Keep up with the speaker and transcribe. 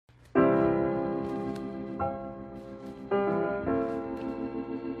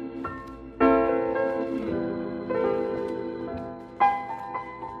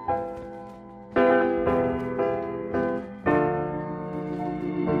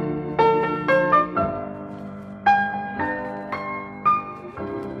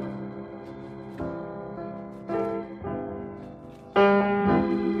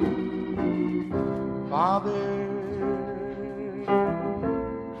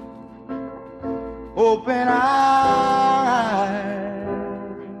open our eyes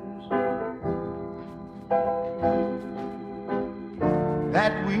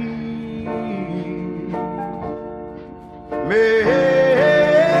that we may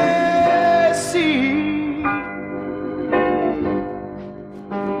see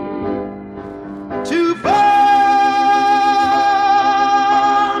to follow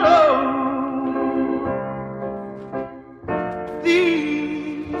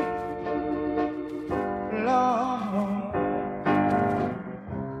thee, Lord.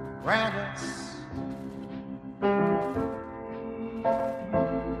 Grant us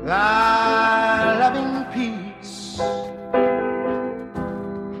thy loving peace,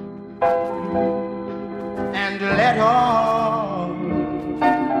 and let all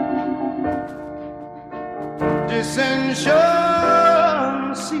dissension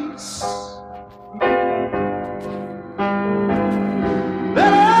cease.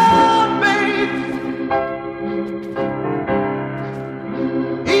 Let our faith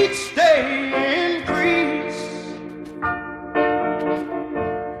each day increase,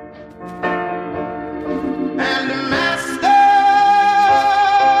 and Master,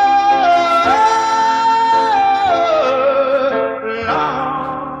 Lord,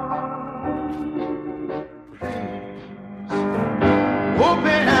 please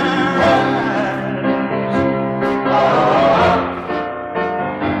open our eyes,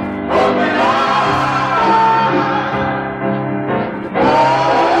 open our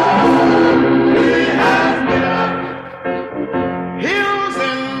hills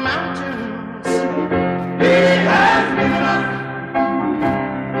and mountains. He has given us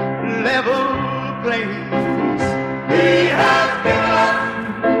level plains. He has given us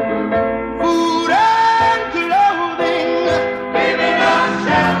food and clothing, giving us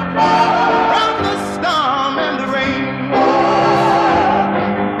shelter from the storm and the rain.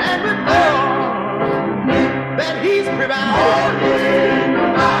 And with all that He's provided,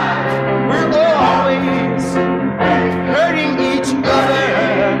 we're always hurting each other.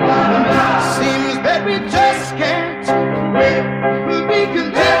 Seems that we just can't be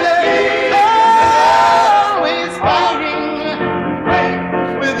contented, always fighting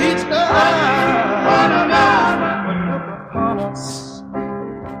with each other. But look upon us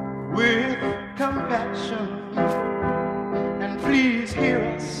with compassion, and please hear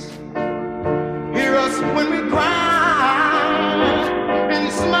us when we cry,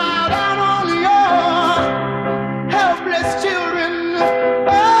 and smile down on your helpless children.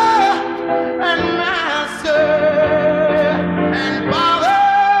 Oh, and Master and Father,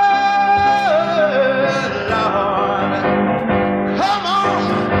 Lord, come on,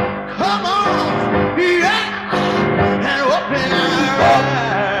 yeah, and open our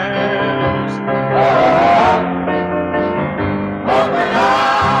eyes, open our eyes.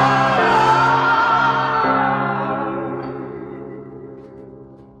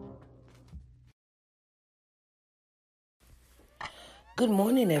 Good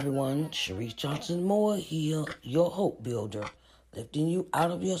morning, everyone. Sharice Johnson Moore here, your hope builder, lifting you out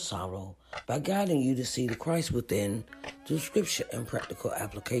of your sorrow by guiding you to see the Christ within through scripture and practical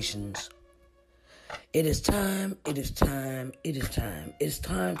applications. It is time for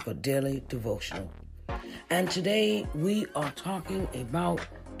daily devotional. And today we are talking about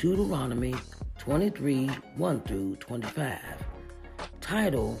Deuteronomy 23, 1 through 25.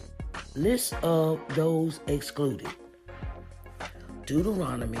 Title, List of Those Excluded.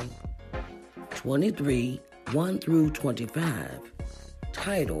 Deuteronomy 23, 1 through 25.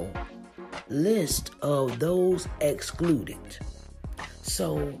 Title, List of Those Excluded.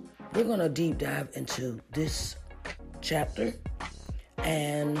 So we're going to deep dive into this chapter,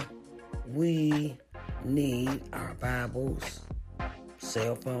 and we need our Bibles,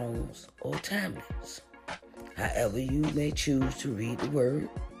 cell phones, or tablets, however you may choose to read the word,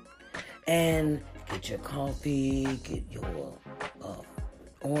 and get your coffee, get your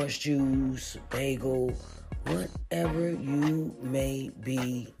orange juice, bagel, whatever you may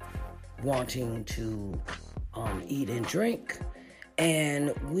be wanting to eat and drink.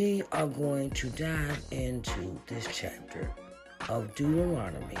 And we are going to dive into this chapter of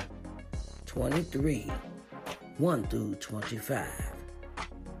Deuteronomy 23, 1 through 25,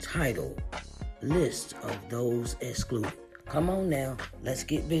 titled, List of Those Excluded. Come on now, let's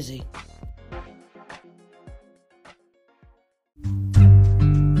get busy.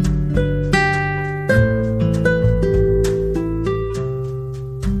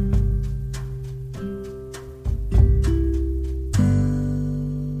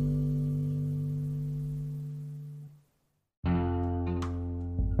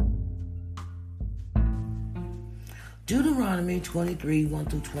 Deuteronomy 23, 1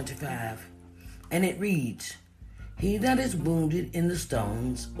 through 25. And it reads, He that is wounded in the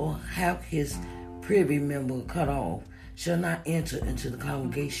stones, or hath his privy member cut off, shall not enter into the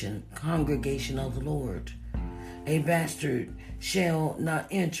congregation of the Lord. A bastard shall not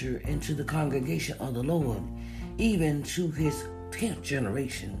enter into the congregation of the Lord, even to his 10th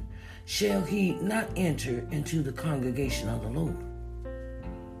generation shall he not enter into the congregation of the Lord.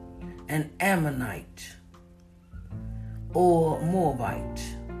 An Ammonite or Moabite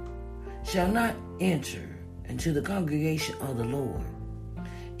shall not enter into the congregation of the Lord.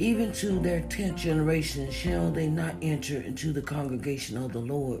 Even to their 10th generation shall they not enter into the congregation of the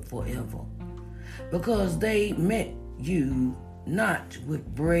Lord forever, because they met you not with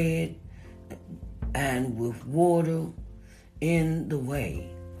bread and with water in the way,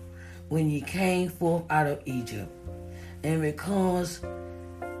 when ye came forth out of Egypt, and because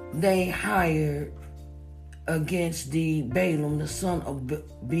they hired against thee Balaam the son of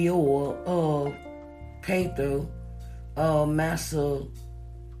Beor of Pethor of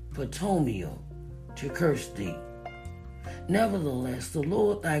Mesopotamia to curse thee. Nevertheless, the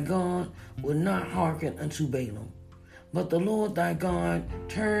Lord thy God would not hearken unto Balaam, but the Lord thy God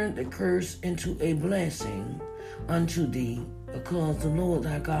turned the curse into a blessing unto thee, because the Lord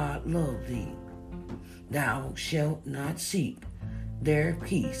thy God loved thee. Thou shalt not seek their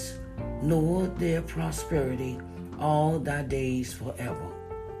peace, nor their prosperity all thy days forever.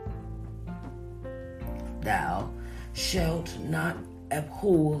 Thou shalt not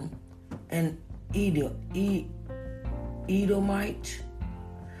abhor an Edomite,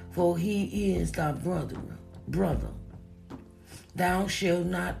 for he is thy brother. Thou shalt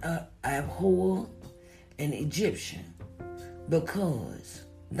not abhor an Egyptian, because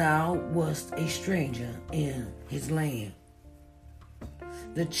thou wast a stranger in his land.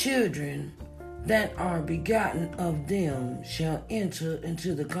 The children that are begotten of them shall enter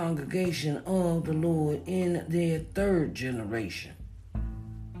into the congregation of the Lord in their 3rd generation.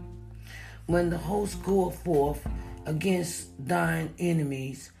 When the host goeth forth against thine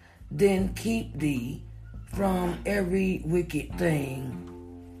enemies, then keep thee from every wicked thing.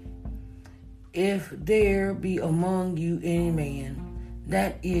 If there be among you any man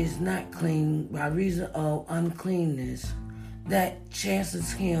that is not clean by reason of uncleanness, that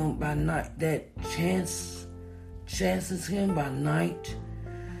chances him by night,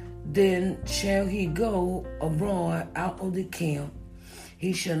 then shall he go abroad out of the camp.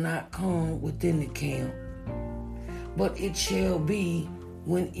 He shall not come within the camp. But it shall be,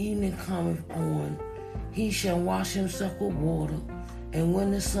 when evening cometh on, he shall wash himself with water, and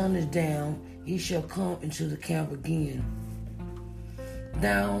when the sun is down, he shall come into the camp again.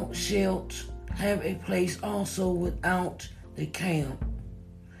 Thou shalt have a place also without the camp,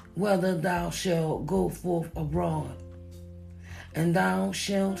 whether thou shalt go forth abroad. And thou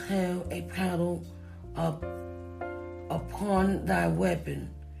shalt have a paddle upon thy weapon,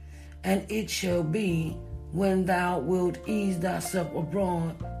 and it shall be, when thou wilt ease thyself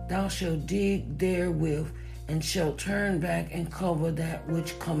abroad, thou shalt dig therewith, and shalt turn back and cover that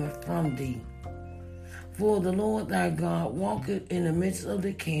which cometh from thee. For the Lord thy God walketh in the midst of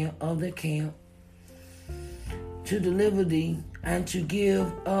the camp, to deliver thee, and to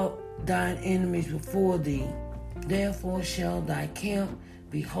give up thine enemies before thee. Therefore shall thy camp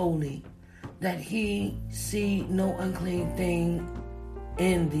be holy, that he see no unclean thing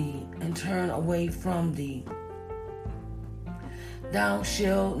in thee, and turn away from thee. Thou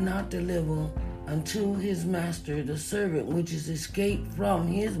shalt not deliver unto his master the servant which is escaped from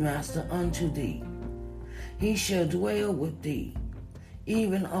his master unto thee. He shall dwell with thee,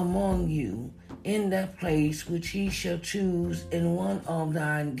 even among you, in that place which he shall choose in one of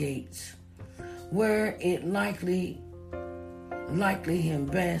thine gates, where it likely him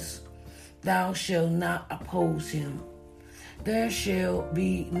best. Thou shalt not oppose him. There shall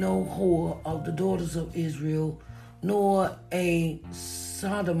be no whore of the daughters of Israel, nor a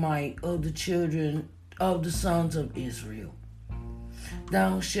sodomite of the children of the sons of Israel.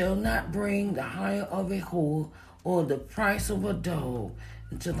 Thou shalt not bring the hire of a whore or the price of a dog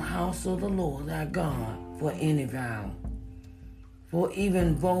into the house of the Lord thy God for any vow. For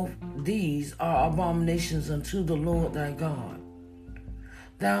even both these are abominations unto the Lord thy God.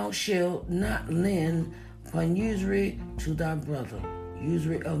 Thou shalt not lend upon usury to thy brother,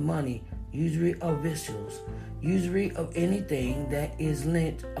 usury of money, usury of victuals, usury of anything that is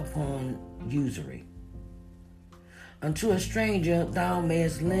lent upon usury. Unto a stranger thou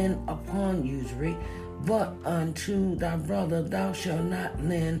mayest lend upon usury, but unto thy brother thou shalt not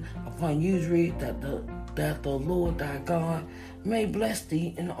lend upon usury, that the Lord thy God may bless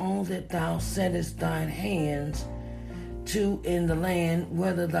thee in all that thou settest thine hands to in the land,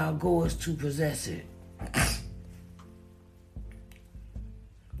 whether thou goest to possess it.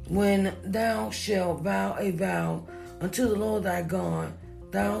 When thou shalt vow a vow unto the Lord thy God,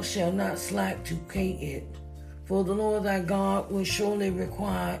 thou shalt not slack to pay it, for the Lord thy God will surely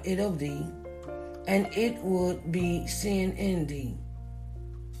require it of thee, and it would be sin in thee.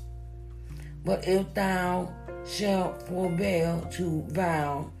 But if thou shalt forbear to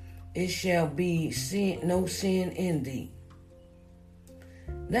vow, it shall be no sin in thee.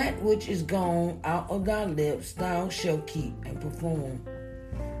 That which is gone out of thy lips thou shalt keep and perform,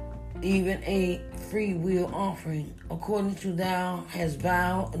 even a free will offering, according to thou hast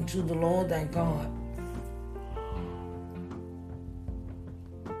vowed unto the Lord thy God,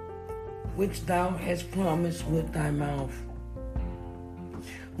 which thou hast promised with thy mouth.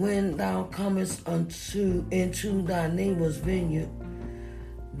 When thou comest into thy neighbor's vineyard,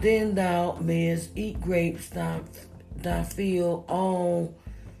 then thou mayest eat grapes thy field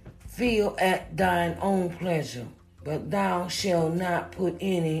at thine own pleasure, but thou shalt not put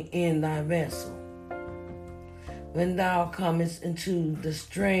any in thy vessel. When thou comest into the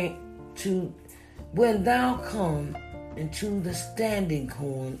standing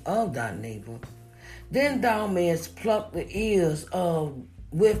corn of thy neighbor, then thou mayest pluck the ears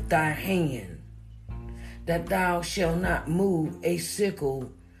with thy hand, that thou shalt not move a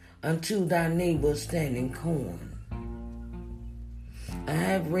sickle unto thy neighbor's standing corn. I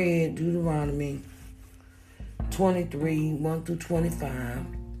have read Deuteronomy 23, 1 through 25.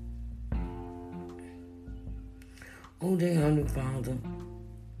 Oh, dear Heavenly Father,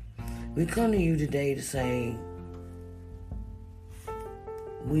 we come to you today to say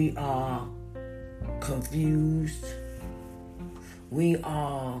we are confused. We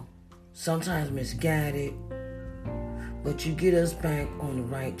are sometimes misguided, but you get us back on the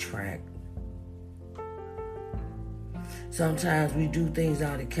right track. Sometimes we do things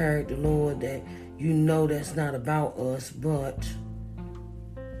out of character, Lord, that you know that's not about us, but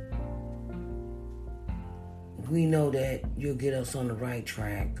we know that you'll get us on the right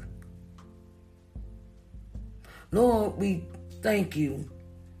track. Lord, we thank you.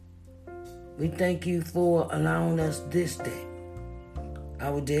 We thank you for allowing us this day,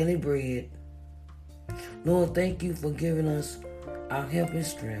 our daily bread. Lord, thank you for giving us our help and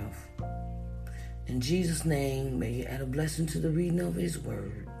strength. In Jesus' name, may you add a blessing to the reading of his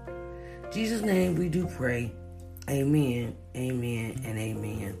word. In Jesus' name we do pray. Amen, amen, and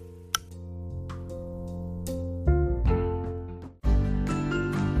amen.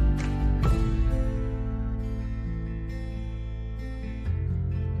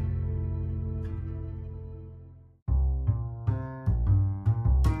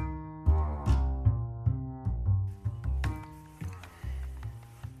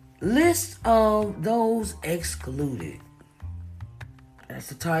 List of those excluded. That's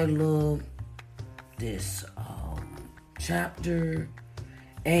the title of this chapter.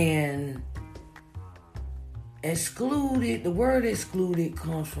 And excluded, the word excluded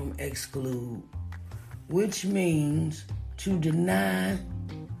comes from exclude, which means to deny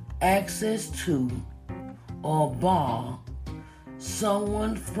access to or bar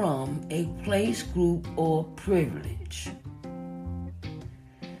someone from a place, group, or privilege.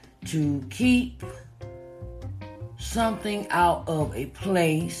 To keep something out of a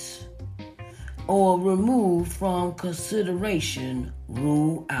place or remove from consideration,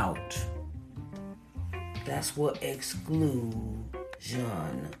 rule out. That's what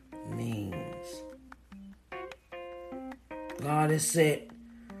exclusion means. God has said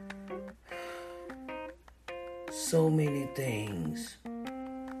so many things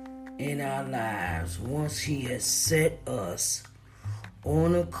in our lives once he has set us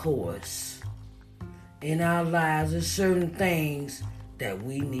on a course in our lives. There's certain things that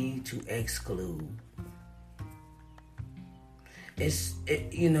we need to exclude.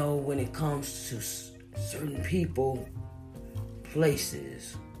 When it comes to certain people,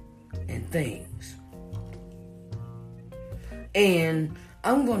 places, and things. And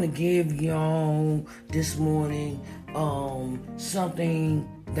I'm going to give y'all this morning something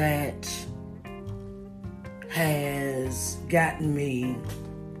that has gotten me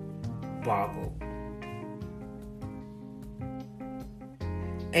boggled.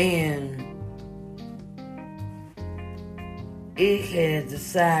 And it has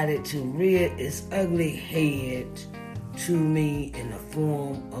decided to rear its ugly head to me in the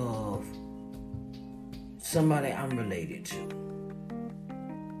form of somebody I'm related to.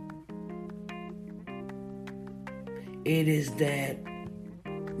 It is that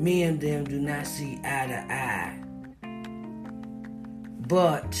me and them do not see eye to eye.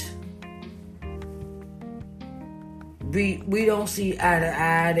 But we don't see eye to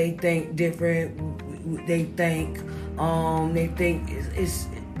eye. They think different. They think it's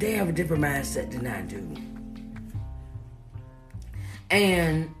they have a different mindset than I do.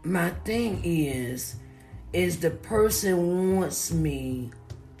 And my thing is the person wants me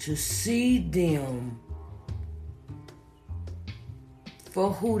to see them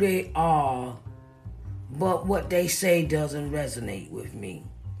for who they are, but what they say doesn't resonate with me.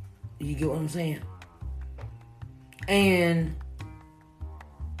 You get what I'm saying? And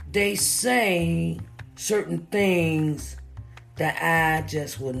they say certain things that I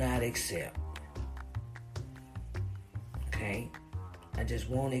just will not accept. Okay? I just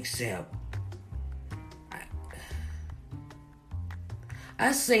won't accept.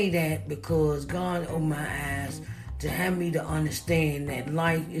 I say that because God opened my eyes to have me to understand that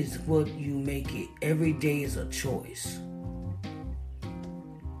life is what you make it. Every day is a choice.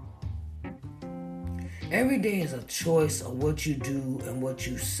 Every day is a choice of what you do and what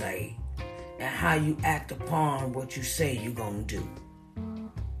you say, and how you act upon what you say you're gonna do.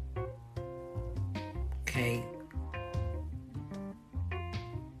 Okay?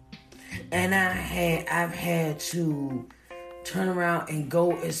 And I've had to turn around and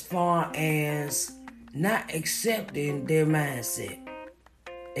go as far as not accepting their mindset,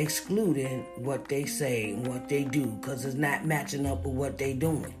 excluding what they say and what they do, because it's not matching up with what they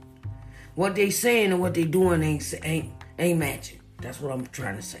doing. What they saying and what they doing ain't matching. That's what I'm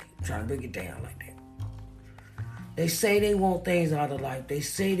trying to say. I'm trying to break it down like that. They say they want things out of life. They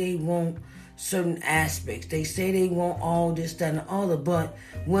say they want certain aspects. They say they want all this, that, and the other. But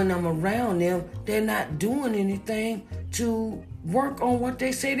when I'm around them, they're not doing anything to work on what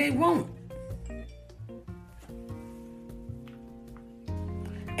they say they want.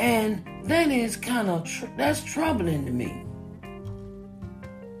 And that is kind of that's troubling to me.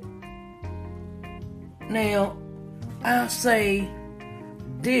 Now, I'll say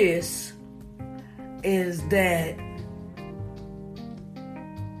this is that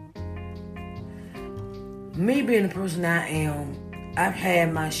me being the person I am, I've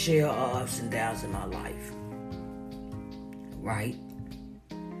had my share of ups and downs in my life. Right?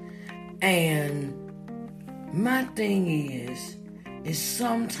 And my thing is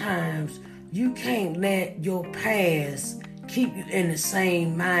sometimes you can't let your past keep you in the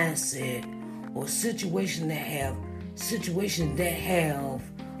same mindset or situations that have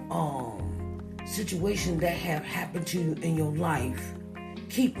happened to you in your life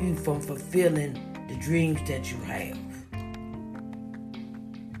keep you from fulfilling the dreams that you have.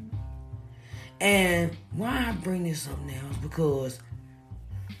 And why I bring this up now is because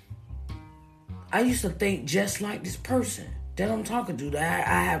I used to think just like this person that I'm talking to that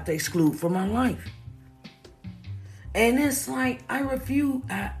I have to exclude from my life. And it's like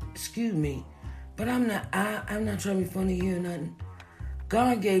excuse me, but I'm not trying to be funny here or nothing.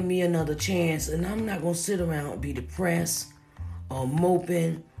 God gave me another chance, and I'm not gonna sit around and be depressed or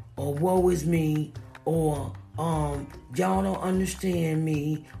moping or woe is me or y'all don't understand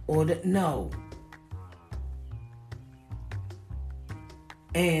me or no.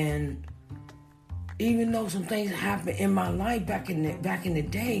 And even though some things happened in my life back in the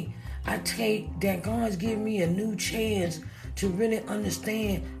day, I take that God's giving me a new chance to really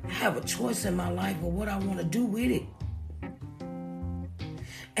understand I have a choice in my life of what I want to do with it.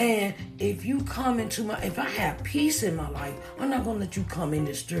 And if I have peace in my life, I'm not going to let you come and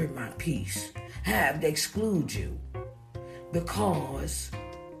disturb my peace. Have to exclude you. Because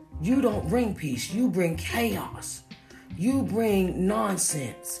you don't bring peace. You bring chaos. You bring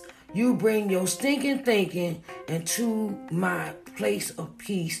nonsense. You bring your stinking thinking into my place of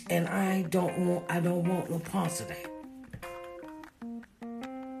peace, and I don't want no parts of that.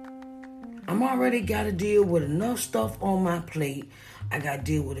 I'm already got to deal with enough stuff on my plate. I got to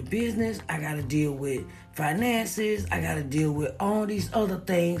deal with a business. I got to deal with finances. I got to deal with all these other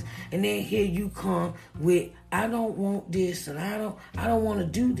things. And then here you come with, I don't want this, and I don't want to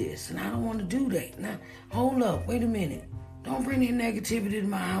do this, and I don't want to do that. Now, hold up. Wait a minute. Don't bring any negativity to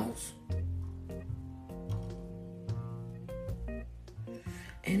my house.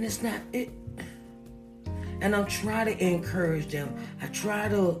 And it's not it. And I'm trying to encourage them. I try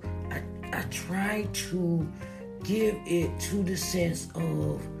to give it to the sense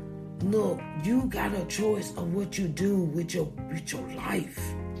of, look, you got a choice of what you do with your life.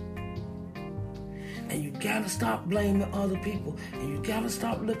 And you gotta stop blaming other people. And you gotta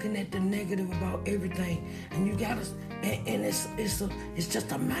stop looking at the negative about everything. And you gotta, and it's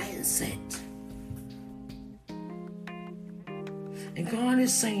just a mindset. And God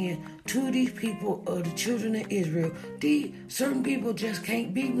is saying to these people, the children of Israel, certain people just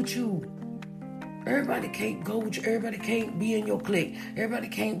can't be with you. Everybody can't go with you. Everybody can't be in your clique. Everybody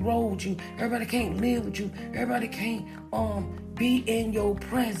can't roll with you. Everybody can't live with you. Everybody can't be in your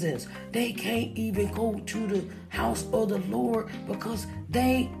presence. They can't even go to the house of the Lord because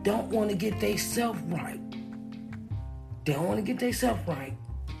they don't want to get themselves right. They don't want to get themselves right.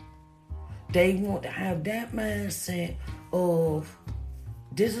 They want to have that mindset of,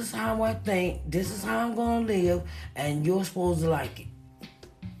 this is how I think, this is how I'm going to live, and you're supposed to like it.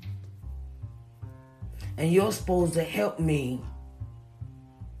 And you're supposed to help me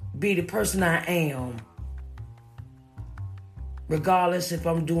be the person I am, regardless if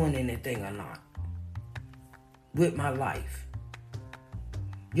I'm doing anything or not with my life.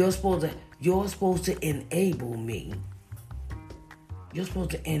 You're supposed to enable me. You're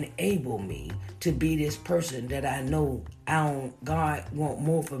supposed to enable me to be this person that I know God want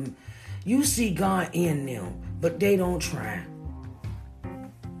more from me. You see God in them, but they don't try.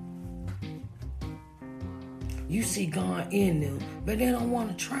 You see God in them, but they don't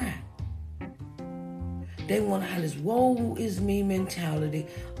want to try. They want to have this woe is me mentality.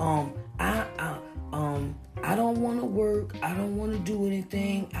 I don't want to work. I don't want to do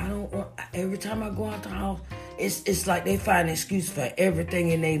anything. Every time I go out the house, it's like they find an excuse for everything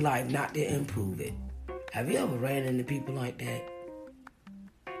in their life not to improve it. Have you ever ran into people like that?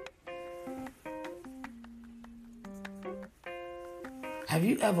 Have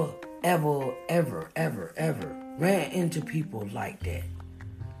you ever ran into people like that?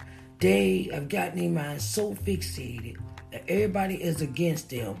 They have gotten their minds so fixated that everybody is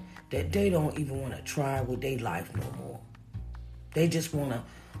against them that they don't even want to try with their life no more. They just want to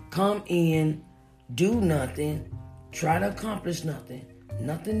come in, do nothing, try to accomplish nothing.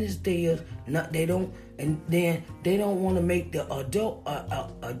 Nothing is theirs. They don't want to make the adult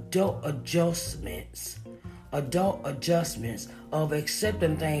adjustments of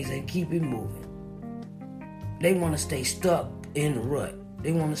accepting things and keep it moving. They want to stay stuck in the rut.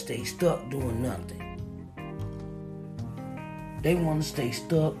 They want to stay stuck doing nothing. They want to stay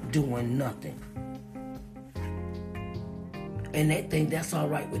stuck doing nothing. And they think that's all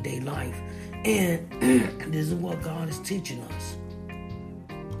right with their life. And this is what God is teaching us.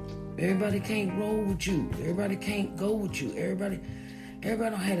 Everybody can't roll with you. Everybody can't go with you. Everybody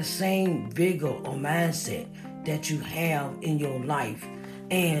don't have the same vigor or mindset that you have in your life.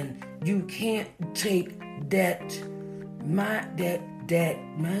 And you can't take that mindset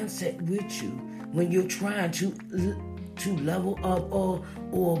with you when you're trying to level up or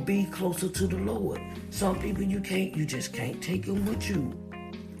be closer to the Lord. Some people you just can't take them with you.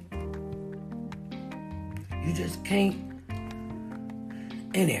 You just can't.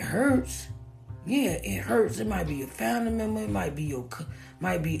 And it hurts. Yeah, it hurts. It might be a family member, it might be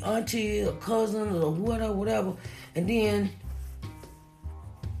auntie or cousin or whatever. And then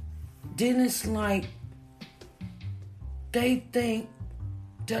it's like they think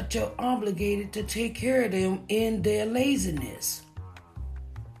that you're obligated to take care of them in their laziness.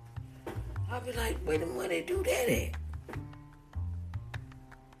 I'll be like, wait a minute, where they do that at?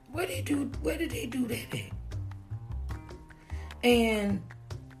 Where did they do that at? And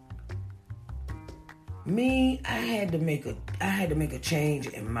me, I had to make a change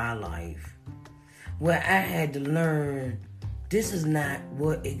in my life where I had to learn I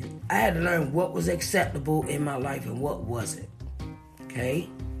had to learn what was acceptable in my life and what wasn't. Okay?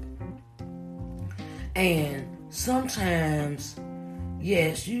 And sometimes,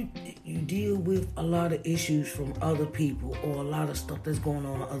 yes, you deal with a lot of issues from other people or a lot of stuff that's going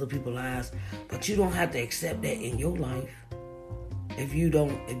on in other people's lives, but you don't have to accept that in your life. If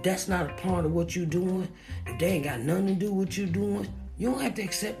that's not a part of what you're doing, if they ain't got nothing to do with what you're doing, you don't have to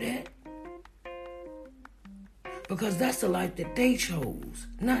accept that. Because that's the life that they chose,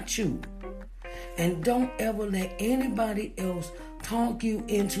 not you. And don't ever let anybody else talk you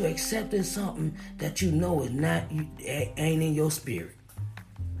into accepting something that you know is ain't in your spirit.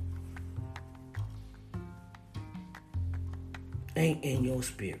 Ain't in your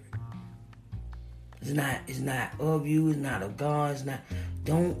spirit. It's not of you, it's not of God, it's not.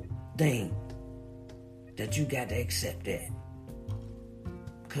 Don't think that you got to accept that.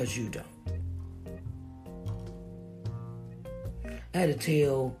 Because you don't. I had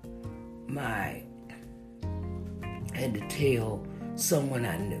to tell someone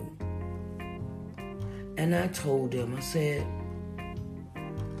I knew. And I told them, I said,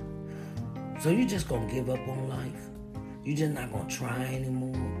 so you just gonna give up on life? You just not gonna try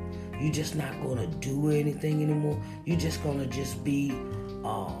anymore? You just not gonna do anything anymore? You just gonna be,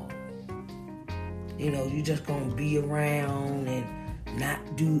 you just gonna be around and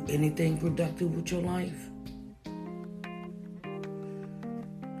not do anything productive with your life?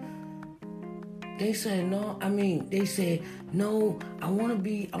 They said no. They said no. I want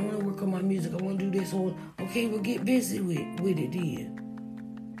to work on my music. I want to do this. Okay, well, get busy with it then.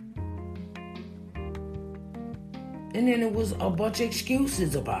 And then it was a bunch of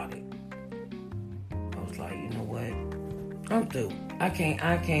excuses about it. I was like, you know what? I'm through. I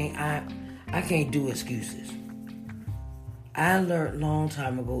can't do excuses. I learned a long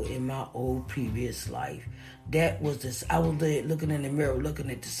time ago in my old previous life that was this. I was there looking in the mirror,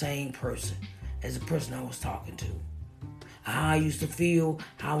 looking at the same person as the person I was talking to. How I used to feel,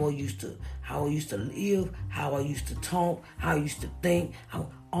 how I used to live, how I used to talk, how I used to think,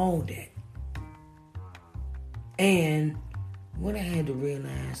 all that. And what I had to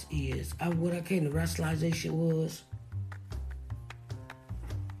realize is, what I came to rationalization was,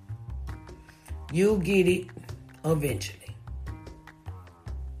 you'll get it eventually.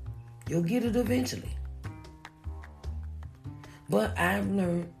 You'll get it eventually. But I've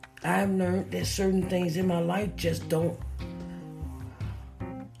learned that certain things in my life just don't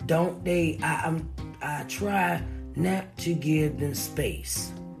I try not to give them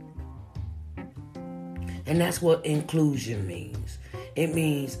space. And that's what inclusion means. It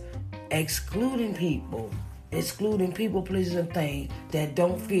means excluding people, places, and things that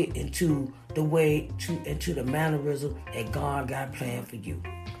don't fit into the mannerism that God got planned for you.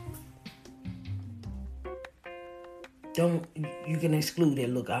 You can exclude that.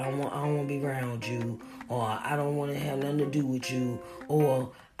 Look, I don't want to be around you, or I don't want to have nothing to do with you,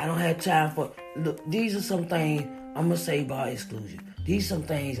 or I don't have time for. Look, these are some things I'm gonna say about exclusion. These are some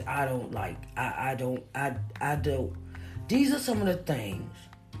things I don't like. I don't. These are some of the things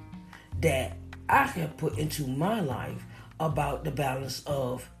that I have put into my life about the balance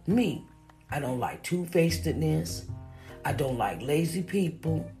of me. I don't like two-facedness. I don't like lazy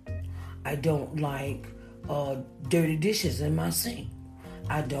people. I don't like dirty dishes in my sink.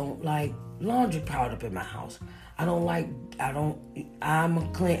 I don't like laundry piled up in my house. I'm a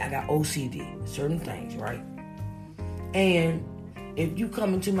clean. I got OCD, certain things, right? And if you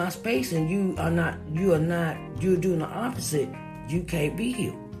come into my space and you're doing the opposite, you can't be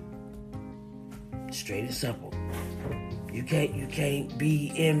here. Straight and simple. You can't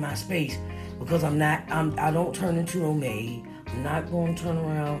be in my space because I don't turn into no maid. I'm not going to turn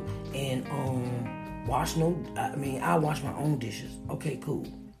around and I wash my own dishes. Okay, cool,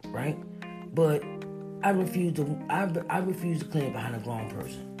 right? But I refuse to clean behind a grown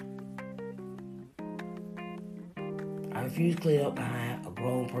person. I refuse to clean up behind a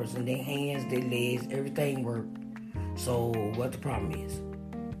grown person. Their hands, their legs, everything work. So what the problem is?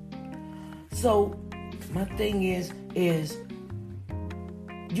 So my thing is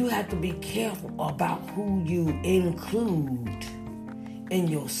you have to be careful about who you include in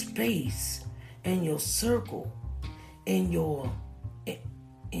your space, in your circle, in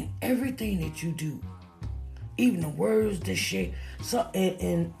everything that you do, even the words that share,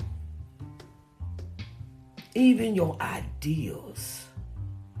 and even your ideas.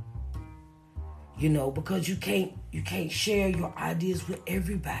 Because you can't share your ideas with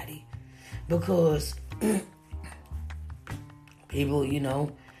everybody, because people,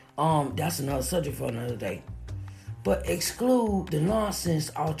 that's another subject for another day. But exclude the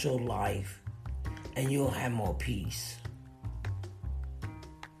nonsense out your life, and you'll have more peace.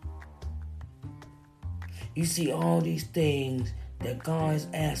 You see all these things that God is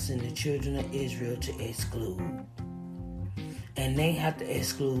asking the children of Israel to exclude. And they have to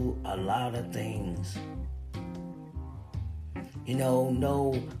exclude a lot of things.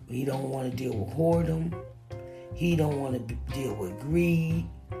 No, he don't want to deal with whoredom. He don't want to deal with greed.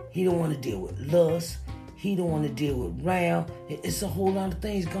 He don't want to deal with lust. He don't want to deal with wrath. It's a whole lot of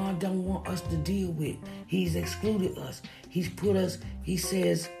things God don't want us to deal with. He's excluded us. He's put us, he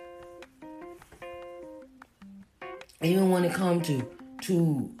says, even when it comes to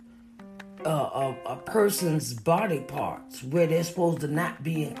a person's body parts, where they're supposed to not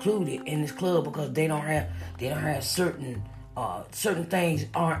be included in this club because they don't have certain things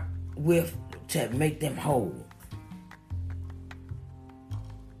aren't with to make them whole.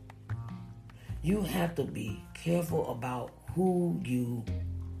 You have to be careful about who you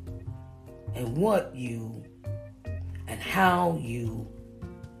and what you and how you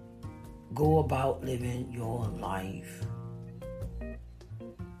go about living your life.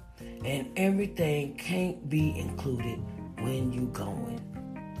 And everything can't be included when you going.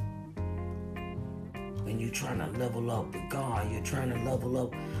 When you're trying to level up with God, you're trying to level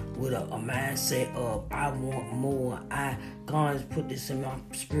up with a mindset of, I want more. God has put this in my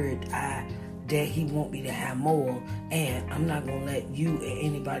spirit, that he want me to have more, and I'm not going to let you or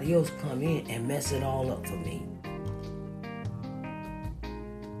anybody else come in and mess it all up for me.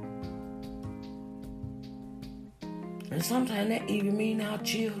 And sometimes that even mean our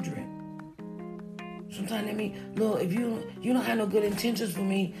children. Sometimes that mean, look, if you don't have no good intentions for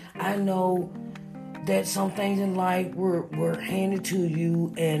me, I know that some things in life were handed to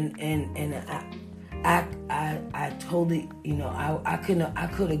you, and I totally, I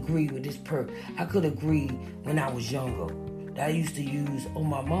could agree with this I could agree when I was younger. That I used to use, oh,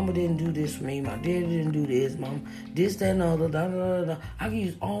 my mama didn't do this for me, my daddy didn't do this, mom, this, that, and other, da, da, da, da. I can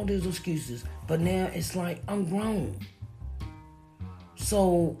use all these excuses, but now it's like I'm grown.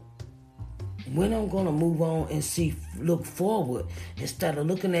 So when I'm gonna move on and look forward instead of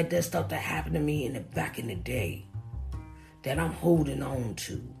looking at that stuff that happened to me back in the day, that I'm holding on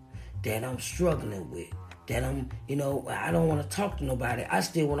to, that I'm struggling with, that I don't want to talk to nobody. I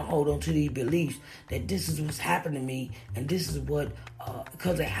still want to hold on to these beliefs that this is what's happened to me, and this is what,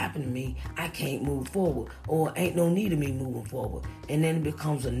 because it happened to me, I can't move forward, or ain't no need of me moving forward. And then it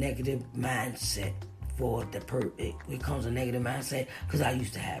becomes a negative mindset for the it becomes a negative mindset because I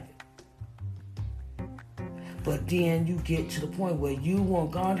used to have it. But then you get to the point where you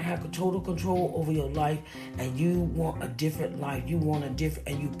want God to have total control over your life, and you want a different life. You want and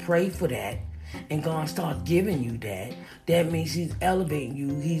you pray for that, and God starts giving you that. That means He's elevating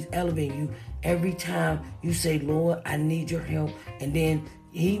you. He's elevating you every time you say, Lord, I need your help. And then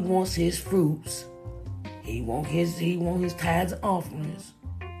He wants His fruits. He wants His tithes and offerings.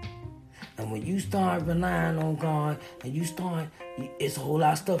 And when you start relying on God, and it's a whole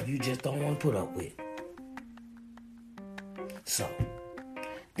lot of stuff you just don't want to put up with. So,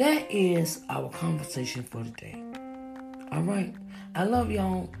 that is our conversation for today. All right. I love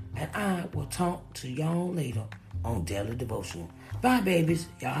y'all, and I will talk to y'all later on Daily Devotional. Bye, babies.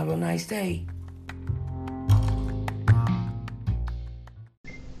 Y'all have a nice day.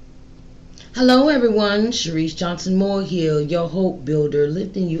 Hello, everyone. Sharice Johnson Moore here, your hope builder,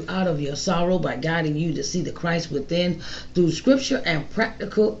 lifting you out of your sorrow by guiding you to see the Christ within through scripture and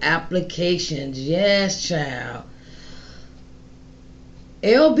practical applications. Yes, child.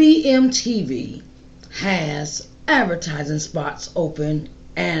 LBM TV has advertising spots open,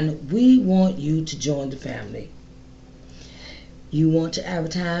 and we want you to join the family. You want to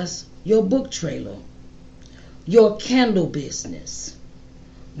advertise your book trailer, your candle business,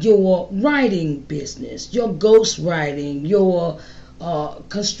 your writing business, your ghost writing, your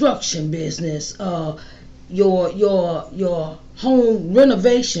construction business, your home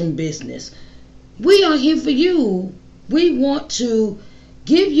renovation business. We are here for you. We want to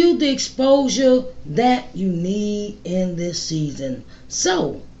give you the exposure that you need in this season.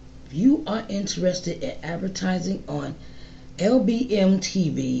 So, if you are interested in advertising on LBM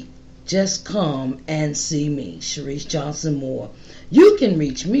TV, just come and see me, Sharice Johnson Moore. You can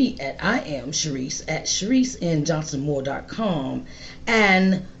reach me at @ShariceNJohnsonMoore.com,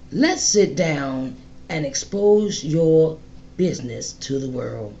 and let's sit down and expose your business to the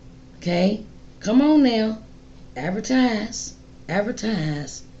world. Okay? Come on now. Advertise.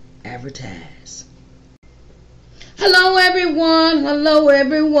 Advertise. Advertise. Hello, everyone. Hello,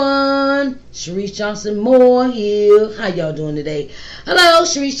 everyone. Sharice Johnson Moore here. How y'all doing today? Hello,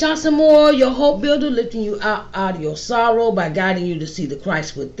 Sharice Johnson Moore, your hope builder, lifting you out of your sorrow by guiding you to see the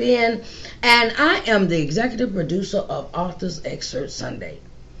Christ within. And I am the executive producer of Authors Excerpt Sunday.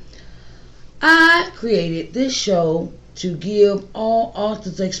 I created this show to give all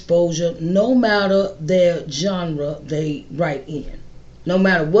authors exposure, no matter their genre they write in. No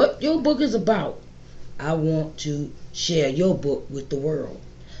matter what your book is about, I want to share your book with the world.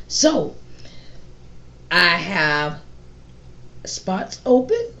 So, I have spots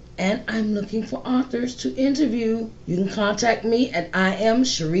open, and I'm looking for authors to interview. You can contact me at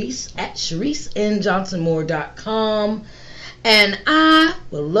ShariceNJohnsonMoore.com, and I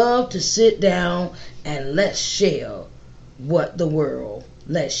would love to sit down and let's share what the world,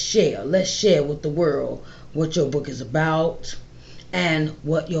 let's share with the world what your book is about and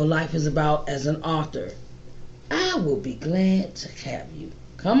what your life is about as an author. I will be glad to have you.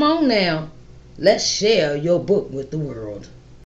 Come on now, let's share your book with the world.